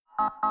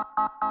You're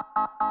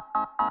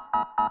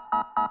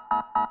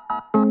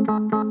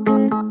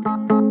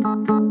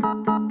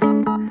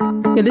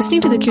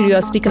listening to the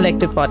Curiosity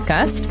Collective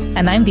podcast,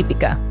 and I'm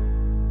Deepika.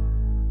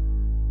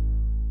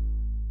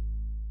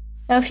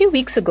 Now, a few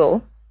weeks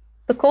ago,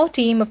 the core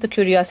team of the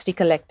Curiosity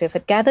Collective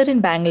had gathered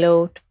in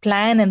Bangalore to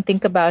plan and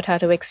think about how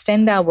to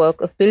extend our work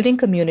of building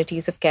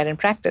communities of care and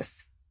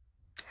practice.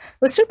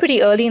 It was still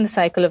pretty early in the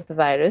cycle of the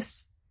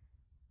virus,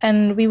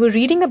 and we were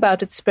reading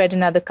about its spread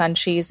in other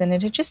countries, and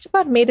it had just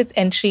about made its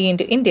entry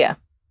into India.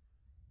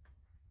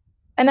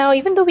 And now,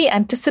 even though we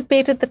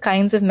anticipated the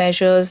kinds of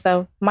measures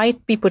that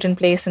might be put in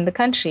place in the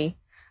country,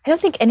 I don't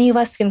think any of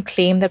us can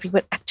claim that we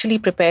were actually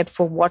prepared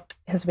for what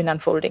has been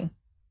unfolding.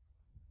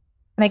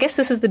 And I guess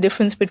this is the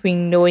difference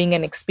between knowing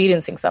and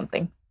experiencing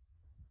something.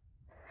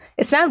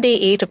 It's now day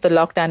 8 of the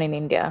lockdown in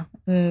India,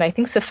 and I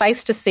think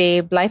suffice to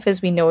say, life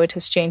as we know it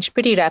has changed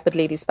pretty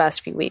rapidly these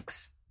past few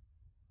weeks.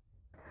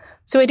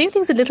 So we're doing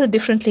things a little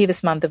differently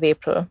this month of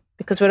April,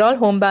 because we're all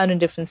homebound in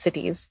different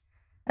cities,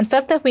 and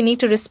felt that we need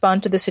to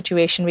respond to the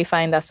situation we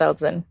find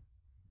ourselves in.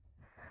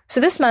 So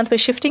this month, we're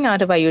shifting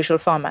out of our usual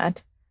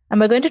format, and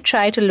we're going to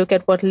try to look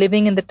at what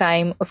living in the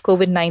time of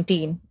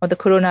COVID-19 or the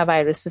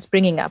coronavirus is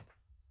bringing up,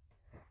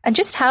 and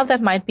just how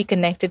that might be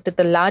connected to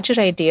the larger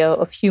idea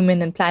of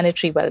human and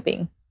planetary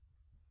well-being.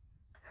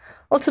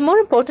 Also, more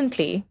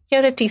importantly,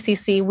 here at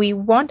TCC, we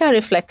want our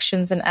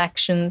reflections and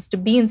actions to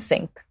be in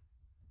sync.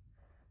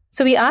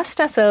 So we asked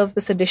ourselves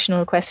this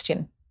additional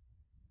question.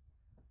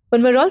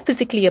 When we're all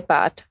physically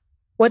apart,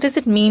 what does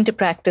it mean to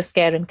practice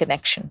care and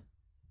connection?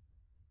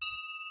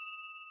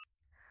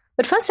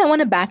 But first, I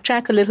want to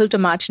backtrack a little to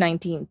March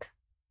 19th.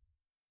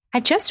 I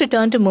just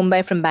returned to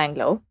Mumbai from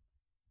Bangalore,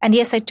 and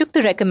yes, I took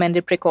the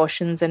recommended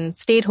precautions and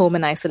stayed home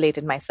and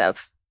isolated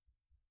myself.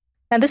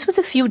 Now, this was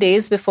a few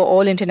days before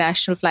all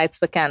international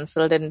flights were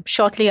cancelled, and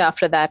shortly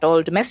after that,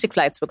 all domestic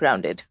flights were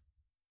grounded.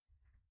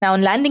 Now,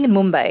 on landing in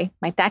Mumbai,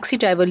 my taxi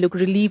driver looked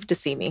relieved to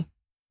see me.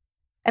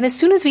 And as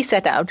soon as we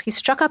set out, he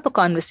struck up a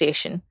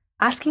conversation,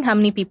 asking how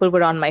many people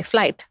were on my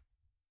flight.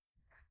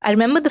 I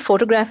remembered the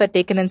photograph I'd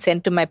taken and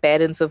sent to my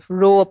parents of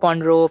row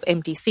upon row of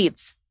empty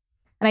seats,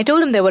 and I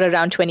told him there were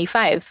around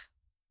 25.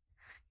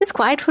 He was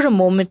quiet for a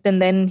moment, and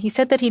then he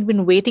said that he'd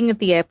been waiting at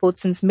the airport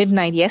since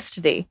midnight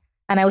yesterday,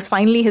 and I was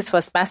finally his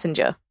first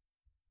passenger.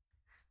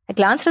 I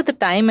glanced at the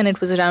time, and it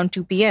was around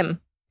 2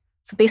 p.m.,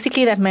 so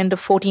basically that meant a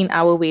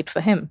 14-hour wait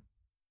for him.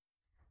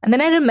 And then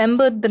I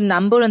remembered the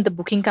number on the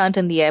booking count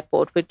in the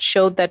airport, which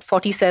showed that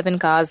 47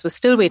 cars were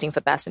still waiting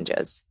for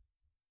passengers.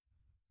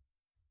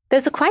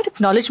 There's a quiet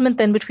acknowledgement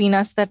then between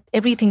us that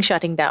everything's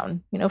shutting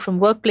down, from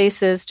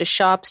workplaces to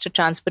shops to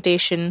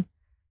transportation,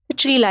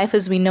 literally life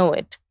as we know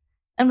it.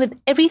 And with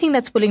everything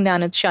that's pulling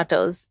down its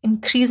shutters,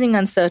 increasing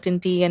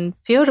uncertainty and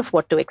fear of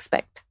what to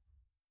expect.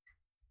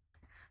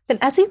 Then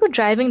as we were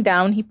driving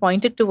down, he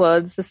pointed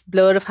towards this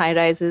blur of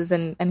high-rises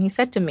and he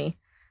said to me,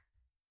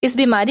 इस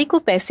बीमारी को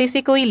पैसे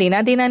से कोई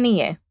लेना देना नहीं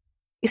है.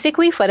 इसे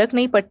कोई फर्क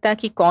नहीं पड़ता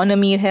कि कौन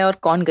अमीर है और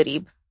कौन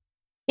गरीब.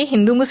 ये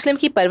हिंदू मुस्लिम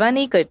की परवाह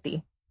नहीं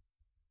करती.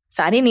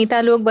 सारे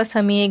नेता लोग बस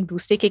हमें एक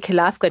दूसरे के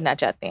खिलाफ करना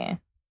चाहते हैं.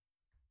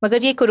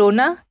 मगर ये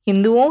कोरोना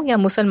हिंदुओं या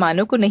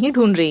मुसलमानों को नहीं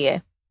ढूंढ रही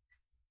है.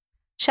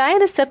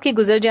 शायद इस सब के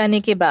गुजर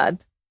जाने के बाद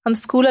हम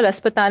स्कूल और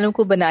अस्पतालों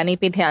को बनाने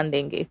पे ध्यान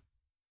देंगे.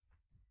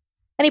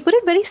 And he put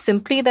it very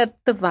simply that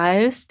the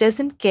virus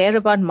doesn't care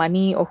about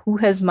money or who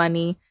has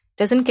money,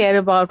 doesn't care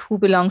about who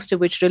belongs to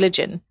which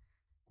religion.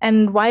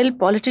 And while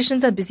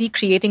politicians are busy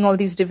creating all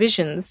these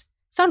divisions,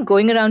 it's not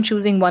going around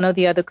choosing one or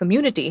the other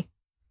community.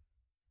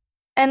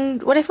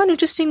 And what I found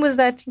interesting was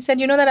that he said,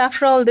 that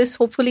after all this,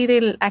 hopefully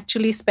they'll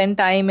actually spend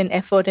time and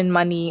effort and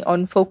money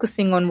on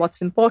focusing on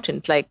what's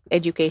important, like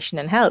education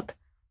and health.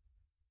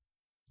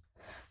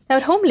 Now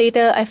at home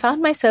later, I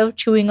found myself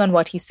chewing on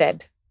what he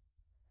said,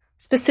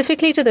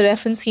 specifically to the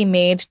reference he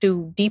made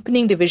to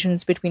deepening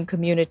divisions between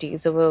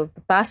communities over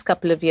the past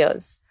couple of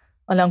years,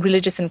 along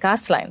religious and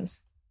caste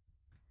lines.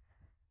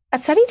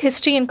 I'd studied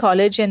history in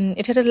college, and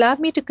it had allowed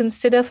me to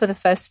consider for the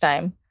first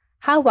time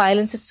how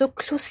violence is so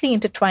closely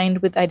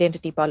intertwined with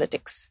identity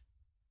politics.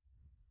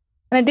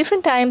 And at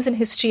different times in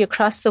history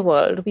across the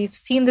world, we've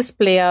seen this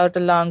play out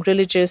along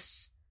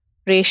religious,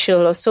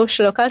 racial, or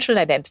social or cultural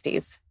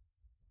identities.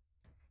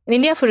 In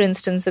India, for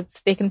instance, it's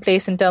taken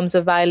place in terms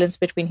of violence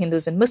between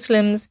Hindus and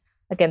Muslims,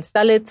 against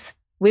Dalits,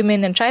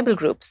 women, and tribal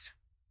groups.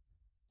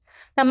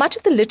 Now, much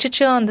of the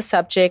literature on the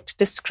subject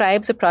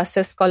describes a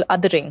process called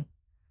othering,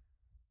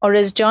 or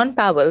as John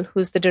Powell,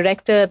 who's the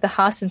director at the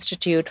Haas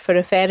Institute for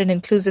a Fair and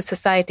Inclusive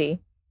Society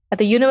at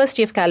the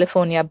University of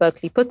California,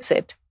 Berkeley, puts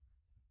it,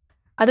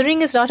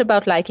 othering is not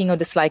about liking or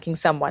disliking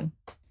someone.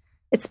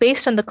 It's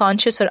based on the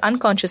conscious or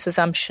unconscious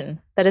assumption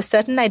that a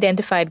certain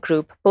identified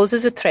group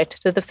poses a threat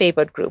to the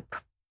favored group.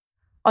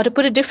 Or to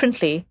put it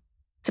differently,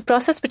 it's a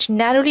process which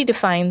narrowly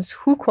defines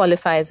who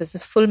qualifies as a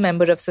full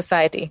member of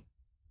society.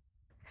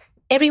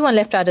 Everyone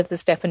left out of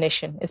this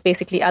definition is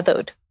basically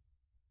othered.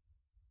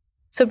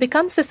 So it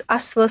becomes this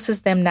us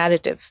versus them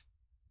narrative.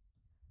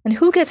 And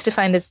who gets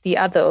defined as the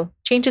other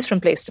changes from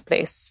place to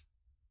place.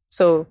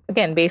 So,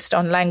 again, based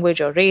on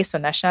language or race or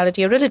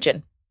nationality or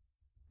religion.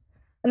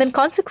 And then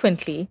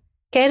consequently,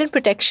 care and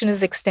protection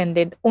is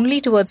extended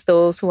only towards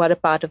those who are a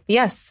part of the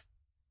us.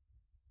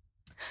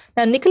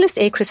 Now, Nicholas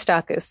A.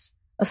 Christakis,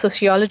 a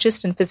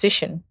sociologist and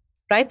physician,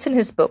 writes in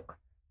his book,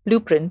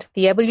 Blueprint,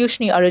 The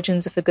Evolutionary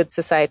Origins of a Good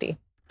Society.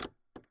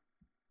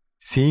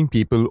 Seeing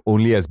people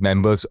only as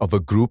members of a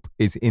group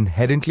is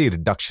inherently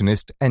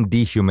reductionist and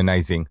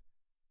dehumanizing.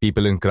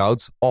 People in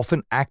crowds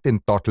often act in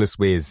thoughtless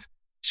ways,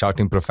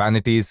 shouting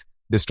profanities,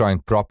 destroying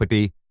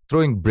property,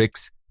 throwing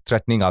bricks,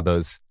 threatening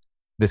others.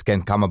 This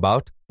can come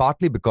about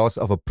partly because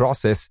of a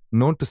process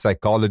known to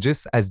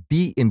psychologists as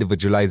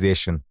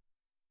de-individualization.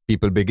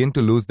 People begin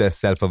to lose their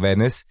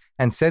self-awareness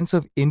and sense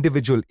of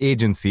individual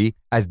agency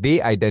as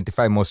they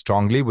identify more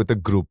strongly with a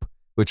group,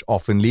 which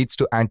often leads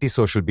to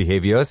antisocial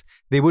behaviors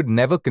they would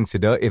never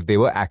consider if they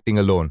were acting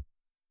alone.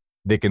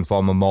 They can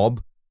form a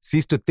mob,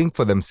 cease to think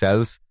for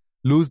themselves,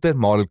 lose their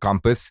moral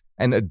compass,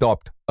 and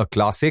adopt a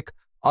classic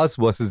us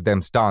versus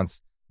them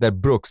stance that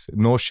brooks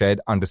no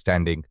shared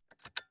understanding.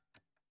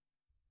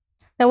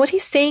 Now, what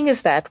he's saying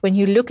is that when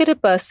you look at a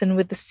person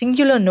with the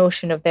singular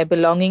notion of their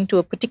belonging to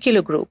a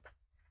particular group,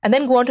 and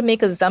then go on to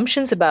make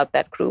assumptions about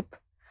that group,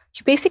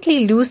 you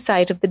basically lose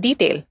sight of the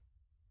detail.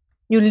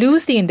 You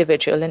lose the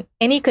individual and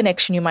any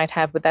connection you might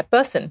have with that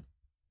person.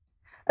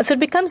 And so it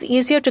becomes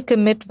easier to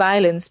commit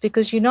violence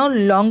because you're no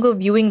longer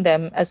viewing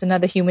them as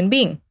another human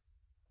being.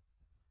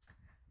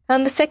 Now,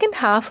 in the second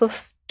half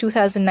of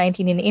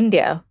 2019 in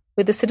India,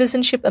 with the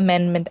Citizenship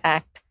Amendment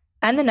Act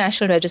and the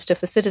National Register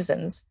for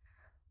Citizens,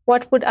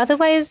 what would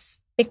otherwise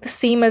make this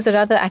seem as a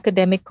rather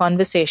academic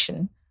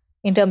conversation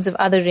in terms of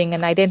othering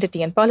and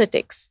identity and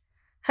politics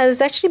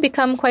has actually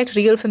become quite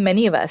real for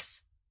many of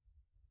us.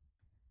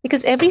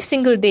 Because every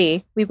single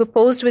day we were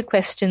posed with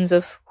questions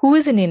of who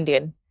is an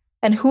Indian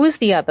and who is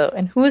the other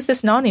and who is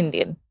this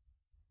non-Indian.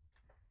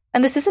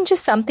 And this isn't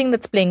just something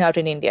that's playing out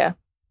in India.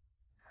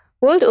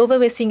 World over,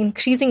 we're seeing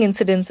increasing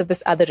incidents of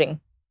this othering.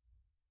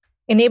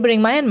 In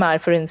neighboring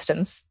Myanmar, for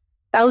instance,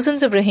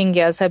 thousands of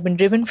Rohingyas have been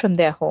driven from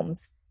their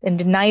homes and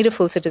denied a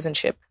full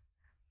citizenship.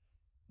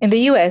 In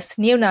the US,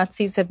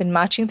 neo-Nazis have been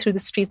marching through the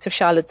streets of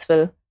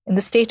Charlottesville in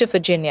the state of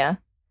Virginia,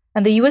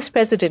 and the US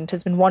president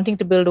has been wanting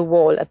to build a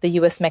wall at the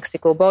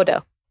US-Mexico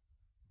border.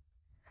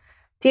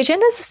 The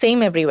agenda is the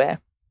same everywhere.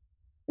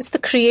 It's the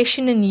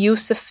creation and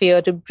use of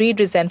fear to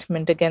breed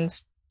resentment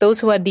against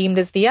those who are deemed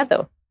as the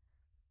other.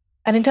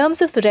 And in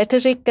terms of the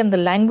rhetoric and the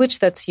language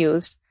that's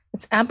used,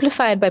 it's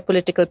amplified by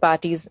political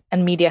parties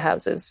and media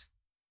houses.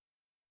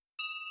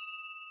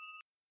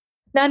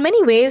 Now, in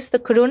many ways, the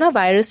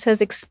coronavirus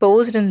has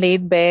exposed and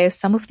laid bare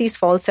some of these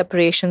false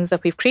separations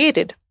that we've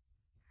created.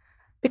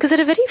 Because at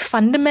a very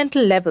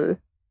fundamental level,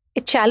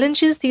 it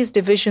challenges these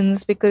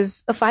divisions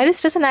because a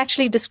virus doesn't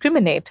actually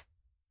discriminate.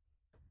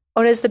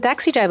 Or as the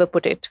taxi driver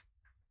put it,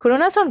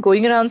 Corona's not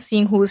going around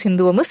seeing who's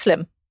Hindu or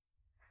Muslim.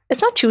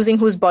 It's not choosing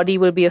whose body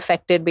will be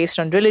affected based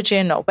on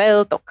religion or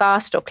wealth or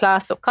caste or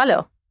class or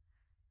color.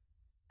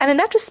 And in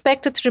that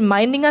respect, it's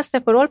reminding us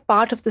that we're all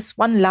part of this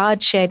one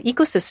large shared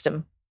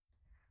ecosystem.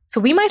 So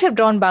we might have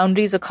drawn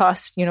boundaries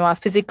across, our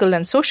physical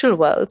and social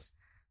worlds,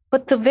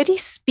 but the very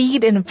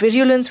speed and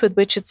virulence with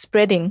which it's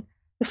spreading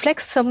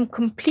reflects some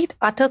complete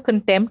utter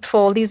contempt for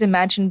all these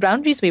imagined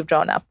boundaries we've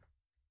drawn up.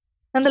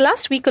 And the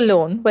last week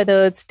alone,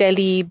 whether it's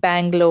Delhi,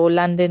 Bangalore,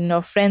 London,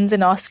 or friends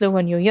in Oslo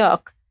or New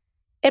York,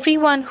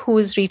 everyone who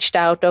has reached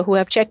out or who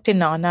have checked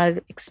in on are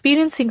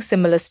experiencing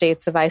similar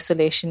states of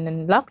isolation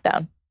and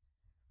lockdown.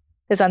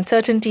 There's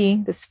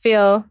uncertainty, there's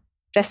fear,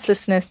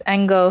 restlessness,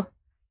 anger,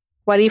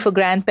 worry for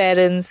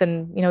grandparents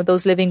and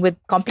those living with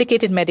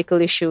complicated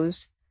medical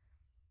issues.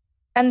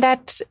 And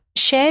that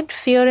shared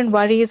fear and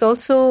worry is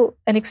also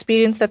an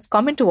experience that's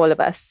common to all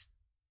of us.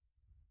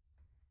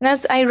 Now,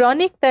 it's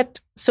ironic that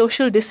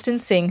social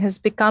distancing has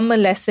become a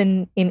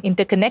lesson in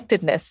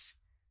interconnectedness,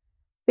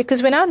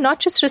 because we're now not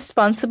just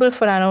responsible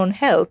for our own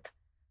health,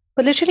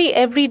 but literally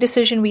every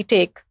decision we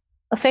take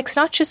affects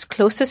not just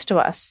closest to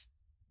us,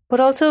 but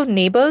also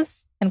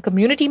neighbors and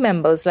community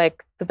members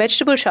like the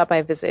vegetable shop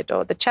I visit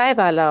or the chai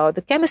wala or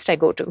the chemist I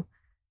go to.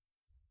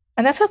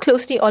 And that's how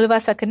closely all of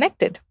us are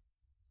connected.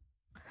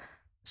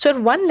 So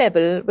at one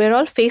level, we're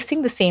all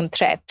facing the same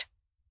threat.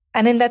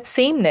 And in that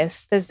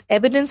sameness, there's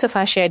evidence of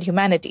our shared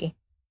humanity.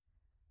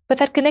 But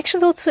that connection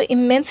is also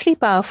immensely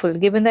powerful,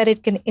 given that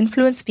it can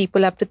influence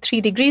people up to 3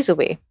 degrees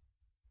away.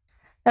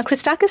 Now,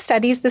 Christakis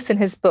studies this in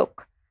his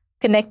book,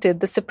 Connected,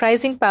 The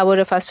Surprising Power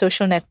of Our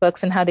Social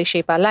Networks and How They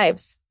Shape Our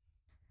Lives.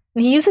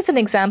 And he uses an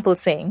example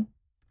saying,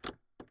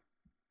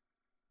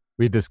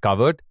 "We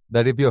discovered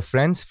that if your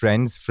friend's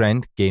friend's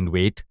friend gained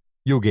weight,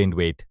 you gained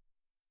weight.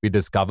 We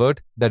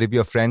discovered that if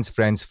your friend's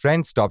friend's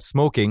friend stopped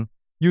smoking,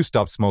 you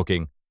stopped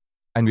smoking.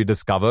 And we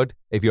discovered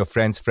if your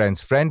friend's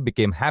friend's friend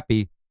became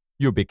happy,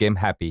 you became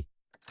happy."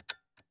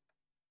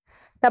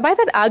 Now, by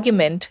that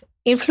argument,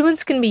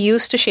 influence can be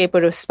used to shape a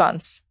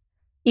response,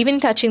 even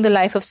touching the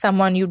life of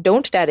someone you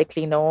don't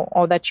directly know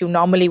or that you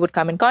normally would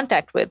come in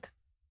contact with.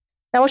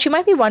 Now, what you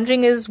might be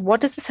wondering is, what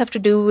does this have to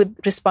do with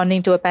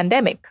responding to a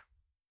pandemic?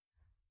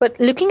 But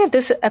looking at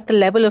this at the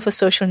level of a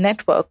social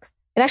network,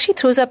 it actually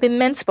throws up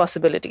immense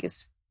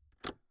possibilities.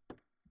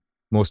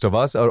 Most of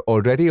us are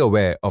already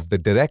aware of the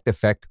direct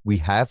effect we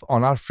have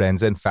on our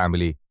friends and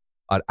family.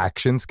 Our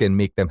actions can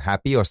make them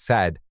happy or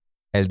sad,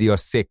 healthy or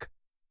sick,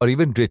 or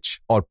even rich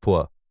or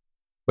poor.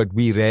 But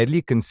we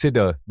rarely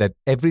consider that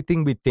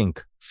everything we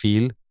think,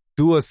 feel,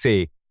 do or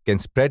say can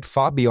spread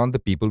far beyond the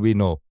people we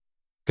know.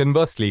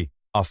 Conversely,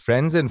 our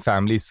friends and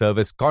family serve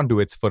as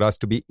conduits for us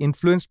to be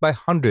influenced by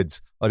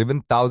hundreds or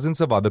even thousands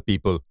of other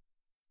people.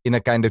 In a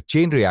kind of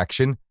chain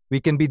reaction,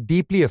 we can be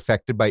deeply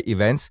affected by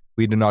events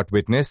we do not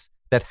witness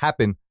that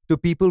happen to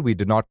people we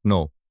do not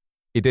know.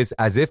 It is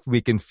as if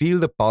we can feel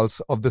the pulse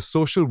of the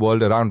social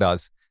world around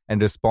us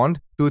and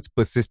respond to its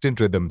persistent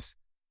rhythms.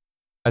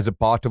 As a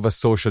part of a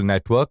social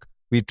network,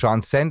 we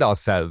transcend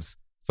ourselves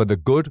for the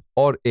good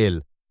or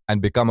ill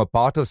and become a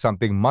part of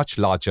something much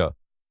larger.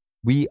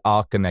 We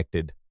are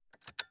connected.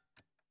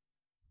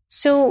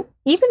 So,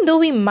 even though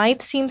we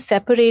might seem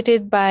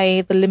separated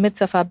by the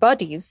limits of our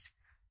bodies,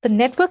 the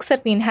networks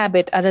that we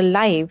inhabit are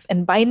alive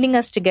and binding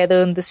us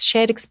together in this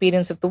shared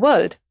experience of the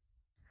world.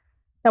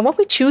 Now, what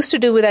we choose to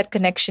do with that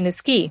connection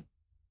is key.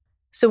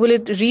 So, will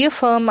it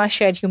reaffirm our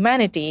shared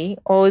humanity,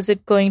 or is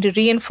it going to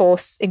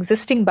reinforce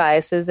existing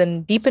biases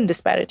and deepen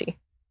disparity?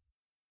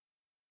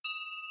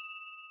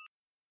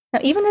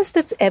 Now, even as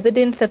it's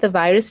evident that the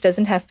virus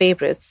doesn't have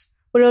favorites,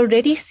 we're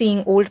already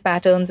seeing old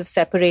patterns of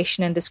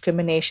separation and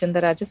discrimination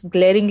that are just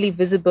glaringly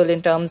visible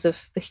in terms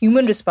of the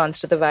human response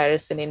to the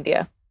virus in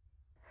India.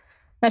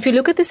 Now, if you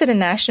look at this at a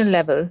national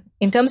level,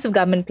 in terms of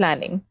government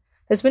planning,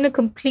 there's been a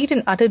complete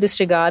and utter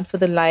disregard for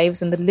the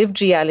lives and the lived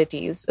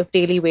realities of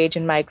daily wage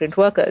and migrant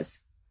workers.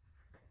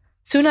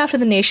 Soon after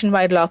the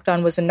nationwide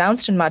lockdown was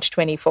announced on March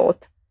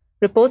 24th,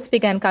 reports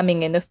began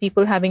coming in of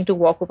people having to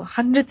walk over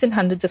hundreds and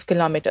hundreds of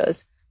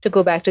kilometers to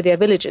go back to their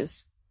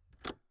villages.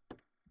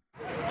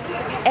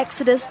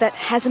 Exodus that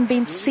hasn't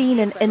been seen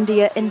in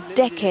India in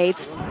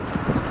decades.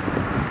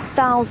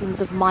 Thousands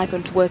of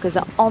migrant workers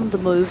are on the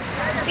move,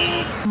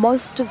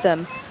 most of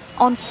them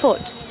on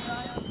foot.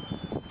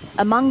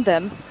 Among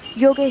them,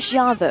 Yogesh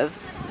Yadav,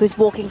 who's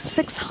walking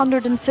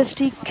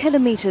 650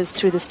 kilometers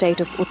through the state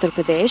of Uttar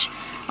Pradesh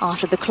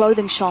after the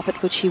clothing shop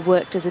at which he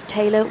worked as a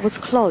tailor was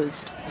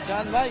closed.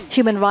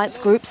 Human rights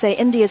groups say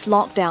India's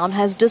lockdown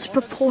has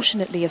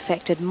disproportionately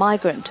affected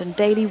migrant and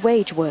daily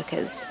wage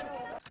workers.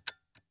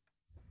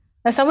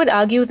 Now, some would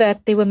argue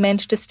that they were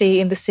meant to stay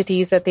in the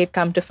cities that they'd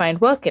come to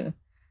find work in.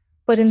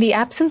 But in the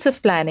absence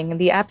of planning, in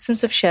the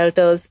absence of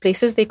shelters,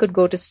 places they could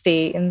go to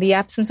stay, in the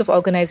absence of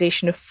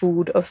organization of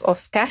food,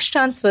 of cash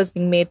transfers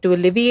being made to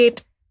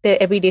alleviate their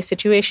everyday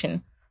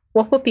situation,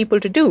 what were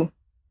people to do?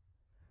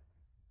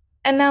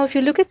 And now, if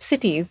you look at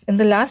cities, in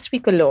the last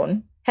week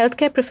alone,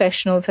 healthcare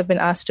professionals have been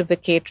asked to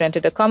vacate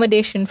rented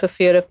accommodation for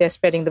fear of their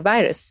spreading the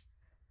virus.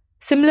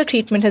 Similar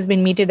treatment has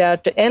been meted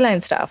out to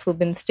airline staff who've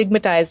been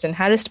stigmatized and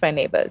harassed by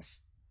neighbors.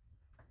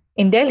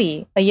 In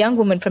Delhi, a young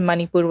woman from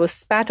Manipur was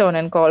spat on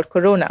and called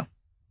Corona.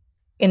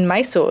 In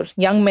Mysore,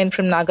 young men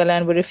from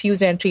Nagaland were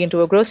refused entry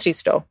into a grocery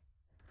store.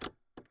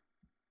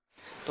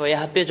 तो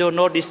यहाँ पे जो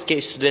north east के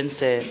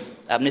students है,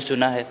 आपने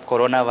सुना है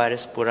corona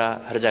virus पूरा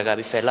हर जगह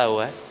भी फैला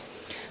हुआ है.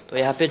 तो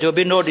यहाँ पे जो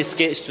भी नॉर्थ ईस्ट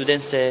के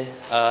स्टूडेंट्स है,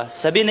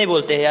 सभी नहीं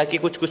बोलते हैं कि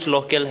कुछ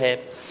लोकल है,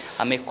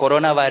 हमें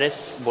कोरोना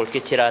वायरस बोल के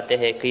चिढ़ाते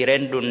हैं, कहीं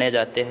रेंट ढूंढने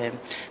जाते हैं,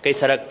 कहीं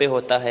सड़क पे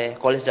होता है,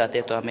 कॉलेज जाते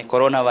हैं तो हमें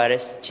कोरोना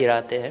वायरस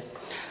चिढ़ाते हैं.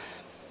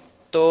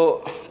 तो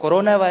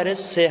कोरोना वायरस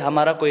से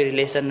हमारा कोई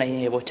रिलेशन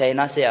नहीं है, वो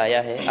चाइना से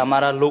आया है.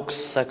 हमारा लुक,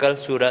 शकल,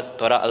 सूरत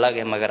थोड़ा अलग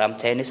है, मगर हम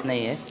चाइनीज़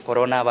नहीं है.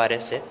 कोरोना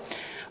वायरस से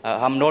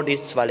हम नॉर्थ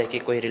ईस्ट वाले की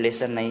कोई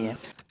रिलेशन नहीं है.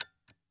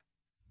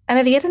 And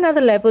at yet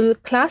another level,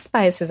 class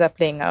biases are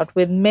playing out,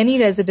 with many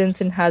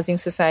residents in housing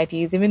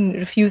societies even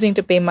refusing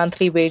to pay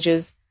monthly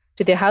wages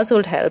to their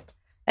household help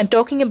and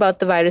talking about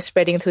the virus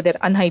spreading through their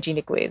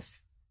unhygienic ways.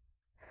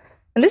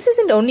 And this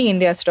isn't only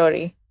India's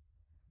story.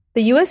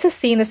 The US has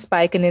seen a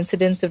spike in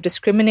incidents of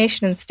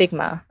discrimination and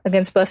stigma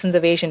against persons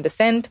of Asian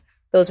descent,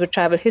 those with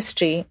travel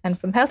history, and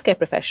from healthcare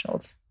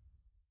professionals.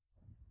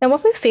 Now,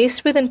 what we're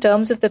faced with in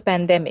terms of the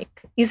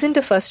pandemic isn't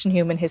a first in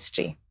human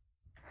history.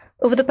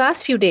 Over the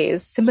past few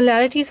days,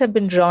 similarities have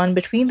been drawn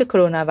between the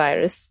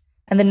coronavirus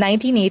and the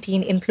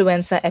 1918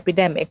 influenza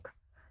epidemic,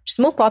 which is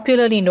more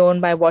popularly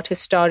known by what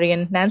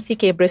historian Nancy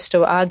K.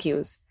 Bristow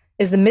argues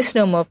is the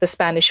misnomer of the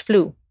Spanish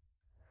flu.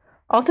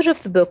 Author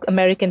of the book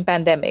American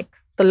Pandemic,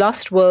 The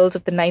Lost Worlds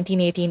of the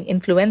 1918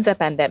 Influenza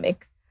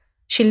Pandemic,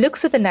 she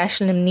looks at the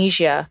national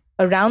amnesia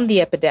around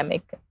the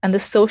epidemic and the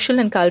social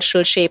and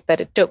cultural shape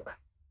that it took.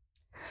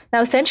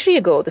 Now, a century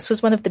ago, this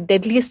was one of the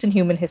deadliest in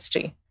human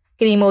history,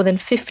 killing more than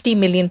 50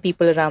 million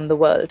people around the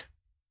world.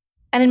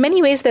 And in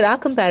many ways, there are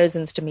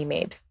comparisons to be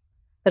made.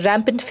 The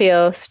rampant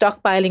fear,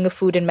 stockpiling of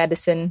food and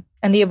medicine,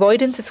 and the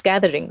avoidance of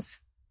gatherings.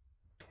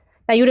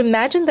 Now, you'd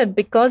imagine that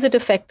because it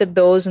affected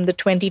those in the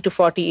 20 to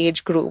 40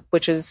 age group,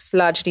 which is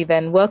largely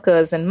then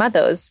workers and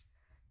mothers,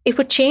 it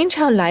would change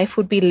how life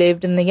would be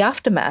lived in the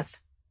aftermath.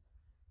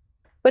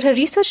 But her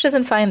research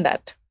doesn't find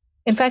that.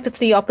 In fact, it's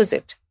the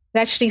opposite. It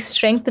actually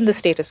strengthened the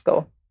status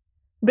quo.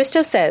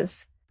 Bristow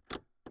says,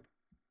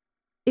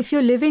 If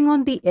you're living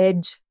on the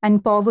edge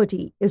and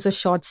poverty is a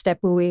short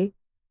step away,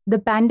 the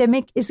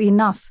pandemic is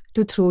enough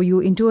to throw you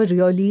into a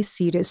really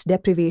serious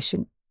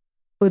deprivation.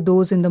 For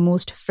those in the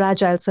most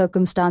fragile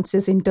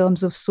circumstances in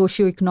terms of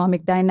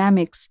socioeconomic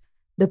dynamics,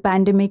 the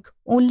pandemic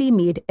only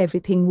made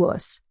everything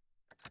worse.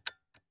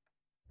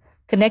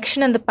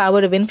 Connection and the power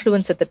of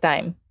influence at the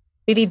time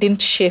really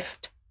didn't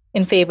shift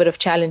in favor of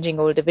challenging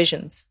old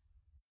divisions.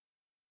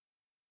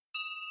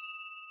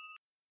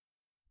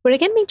 We're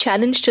again being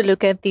challenged to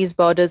look at these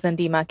borders and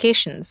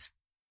demarcations,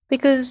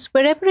 because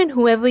wherever and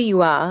whoever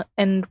you are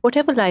and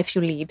whatever life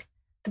you lead,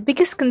 the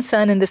biggest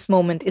concern in this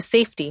moment is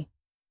safety.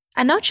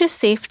 And not just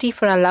safety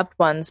for our loved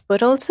ones,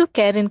 but also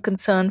care and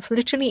concern for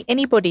literally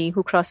anybody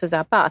who crosses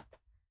our path.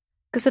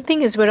 Because the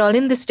thing is, we're all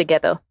in this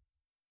together.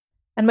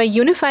 And we're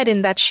unified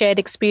in that shared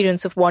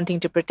experience of wanting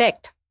to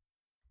protect.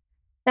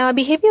 Now, our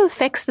behavior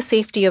affects the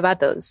safety of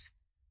others,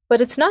 but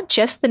it's not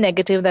just the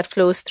negative that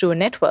flows through a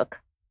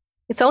network.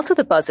 It's also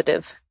the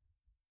positive.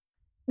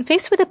 And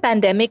faced with a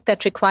pandemic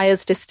that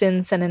requires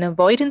distance and an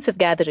avoidance of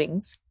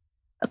gatherings,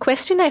 a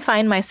question I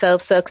find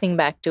myself circling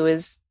back to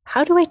is,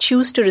 how do I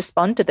choose to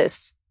respond to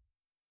this?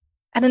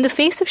 And in the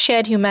face of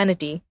shared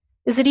humanity,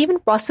 is it even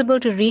possible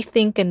to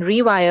rethink and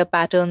rewire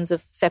patterns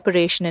of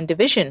separation and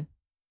division?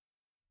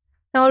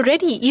 Now,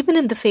 already, even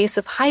in the face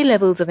of high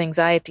levels of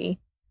anxiety,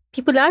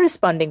 people are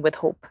responding with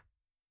hope.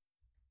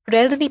 For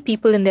elderly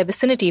people in their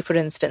vicinity, for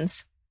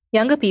instance,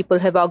 younger people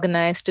have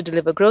organized to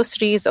deliver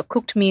groceries or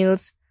cooked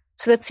meals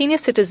so that senior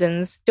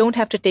citizens don't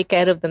have to take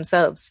care of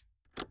themselves.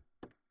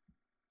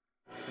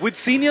 With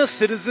senior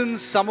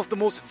citizens, some of the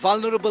most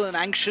vulnerable and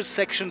anxious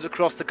sections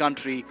across the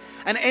country,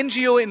 an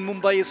NGO in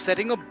Mumbai is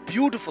setting a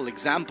beautiful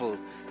example.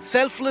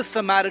 Selfless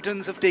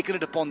Samaritans have taken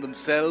it upon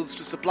themselves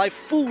to supply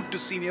food to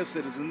senior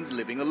citizens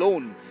living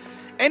alone.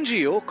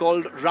 NGO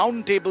called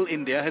Roundtable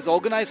India has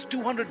organized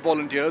 200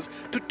 volunteers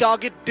to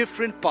target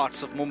different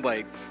parts of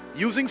Mumbai.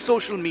 Using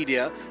social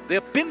media, they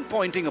are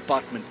pinpointing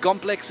apartment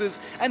complexes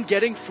and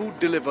getting food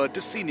delivered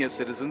to senior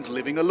citizens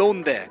living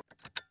alone there.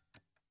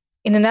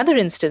 In another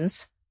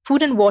instance,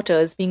 food and water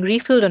is being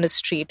refilled on a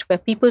street where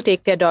people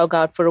take their dog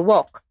out for a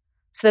walk,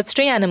 so that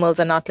stray animals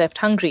are not left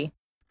hungry.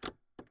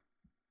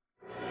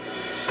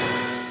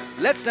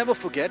 Let's never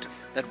forget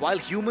that while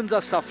humans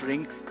are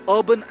suffering,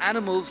 urban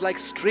animals like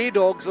stray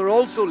dogs are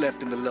also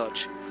left in the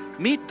lurch.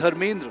 Meet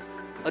Dharmendra,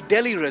 a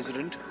Delhi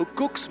resident who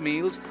cooks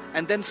meals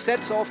and then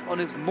sets off on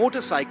his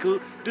motorcycle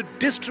to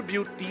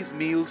distribute these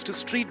meals to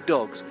street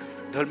dogs.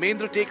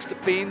 Dharmendra takes the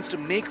pains to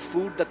make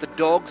food that the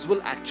dogs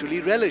will actually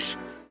relish.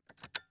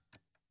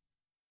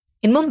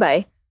 In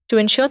Mumbai, to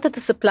ensure that the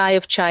supply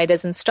of chai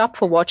doesn't stop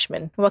for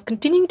watchmen who are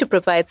continuing to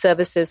provide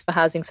services for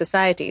housing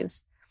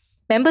societies,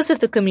 members of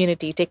the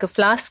community take a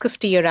flask of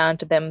tea around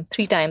to them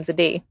 3 times a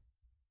day.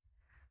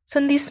 So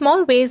in these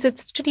small ways,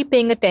 it's literally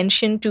paying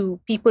attention to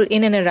people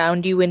in and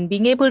around you and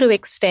being able to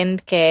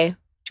extend care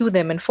to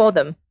them and for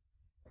them.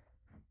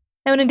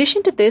 Now, in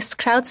addition to this,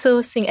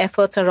 crowdsourcing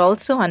efforts are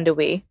also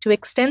underway to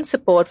extend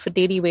support for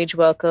daily wage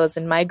workers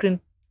and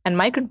migrant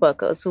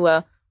workers who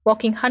are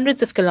walking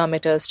hundreds of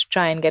kilometers to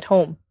try and get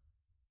home.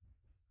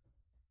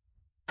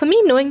 For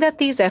me, knowing that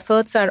these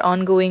efforts are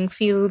ongoing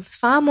feels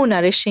far more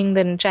nourishing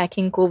than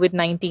tracking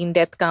COVID-19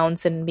 death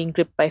counts and being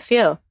gripped by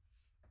fear.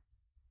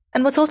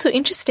 And what's also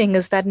interesting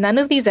is that none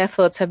of these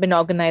efforts have been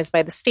organized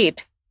by the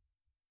state.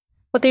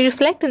 What they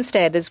reflect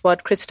instead is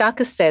what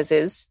Christakis says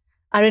is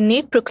our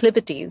innate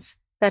proclivities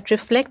that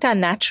reflect our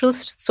natural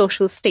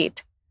social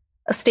state,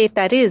 a state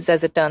that is,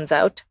 as it turns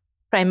out,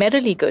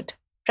 primarily good,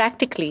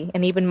 practically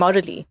and even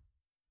morally.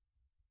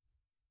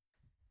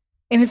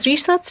 In his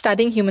research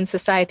studying human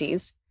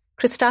societies,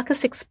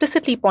 Christakis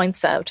explicitly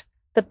points out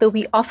that though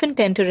we often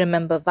tend to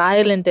remember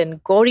violent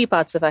and gory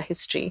parts of our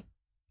history,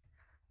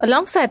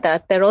 alongside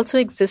that, there also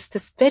exists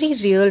this very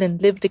real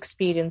and lived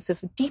experience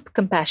of deep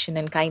compassion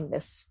and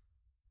kindness.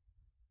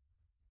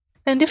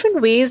 In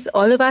different ways,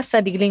 all of us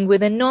are dealing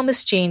with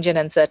enormous change and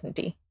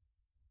uncertainty.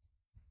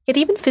 Yet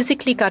even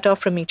physically cut off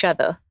from each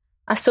other,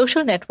 our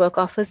social network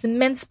offers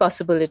immense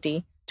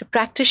possibility to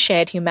practice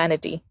shared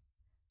humanity,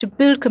 to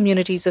build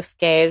communities of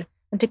care,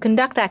 and to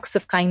conduct acts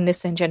of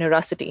kindness and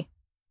generosity.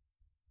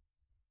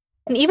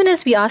 And even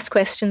as we ask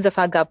questions of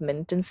our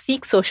government and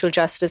seek social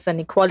justice and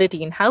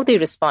equality in how they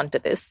respond to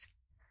this,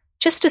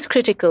 just as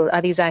critical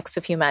are these acts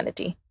of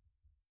humanity.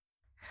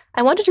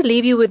 I wanted to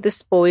leave you with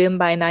this poem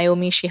by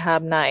Naomi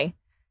Shihab Nye.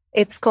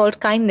 It's called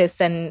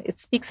Kindness, and it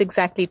speaks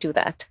exactly to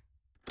that.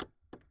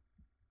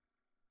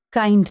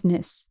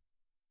 Kindness.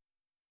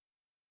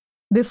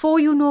 Before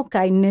you know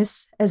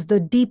kindness as the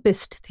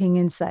deepest thing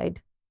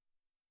inside,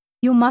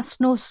 you must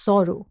know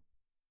sorrow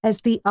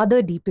as the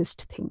other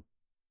deepest thing.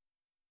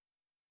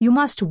 You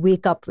must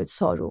wake up with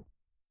sorrow.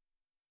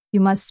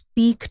 You must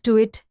speak to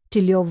it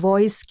till your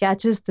voice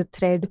catches the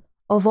thread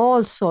of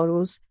all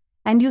sorrows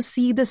and you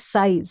see the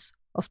size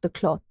of the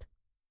cloth.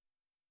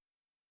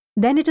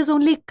 Then it is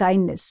only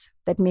kindness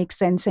that makes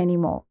sense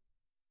anymore.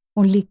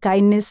 Only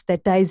kindness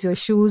that ties your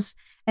shoes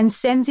and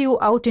sends you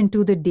out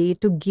into the day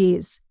to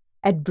gaze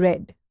at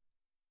bread.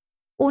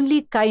 only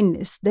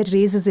kindness that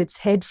raises its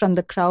head from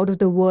the crowd of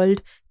the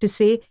world to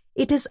say,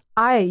 "It is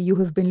I you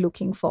have been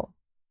looking for,"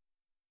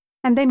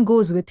 and then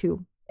goes with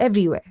you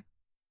everywhere,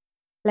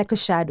 like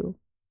a shadow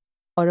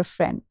or a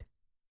friend.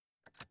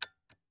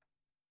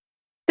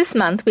 This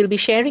month, we'll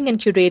be sharing and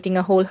curating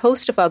a whole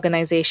host of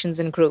organizations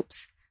and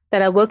groups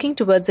that are working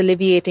towards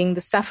alleviating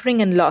the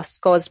suffering and loss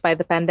caused by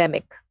the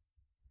pandemic.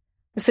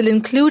 This will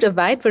include a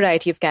wide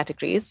variety of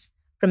categories,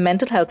 from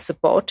mental health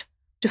support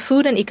to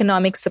food and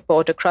economic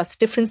support across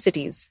different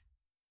cities.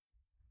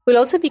 We'll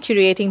also be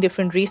curating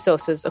different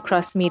resources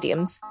across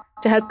mediums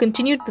to help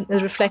continue the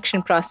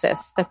reflection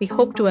process that we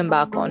hope to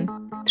embark on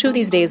through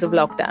these days of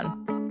lockdown.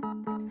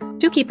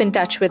 Do keep in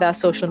touch with our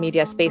social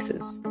media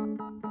spaces.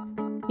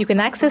 You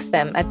can access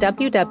them at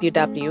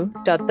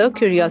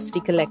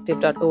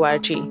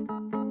www.thecuriositycollective.org.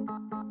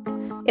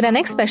 In our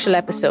next special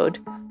episode,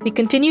 we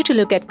continue to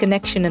look at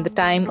connection in the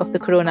time of the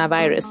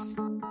coronavirus,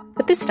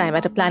 but this time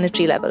at a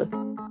planetary level.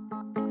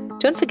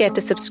 Don't forget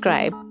to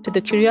subscribe to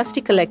the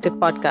Curiosity Collective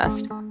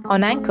podcast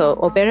on Anchor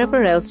or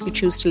wherever else you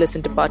choose to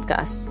listen to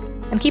podcasts,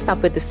 and keep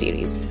up with the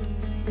series.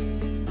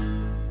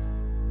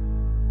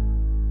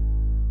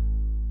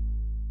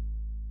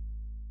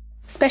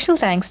 Special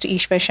thanks to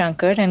Ishwar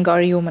Shankar and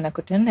Gauri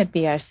Umanakutan at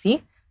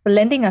BRC for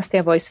lending us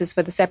their voices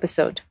for this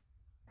episode.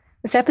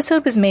 This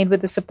episode was made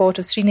with the support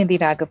of Srinidhi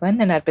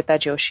Raghavan and Arpita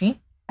Joshi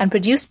and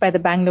produced by the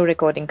Bangalore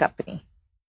Recording Company.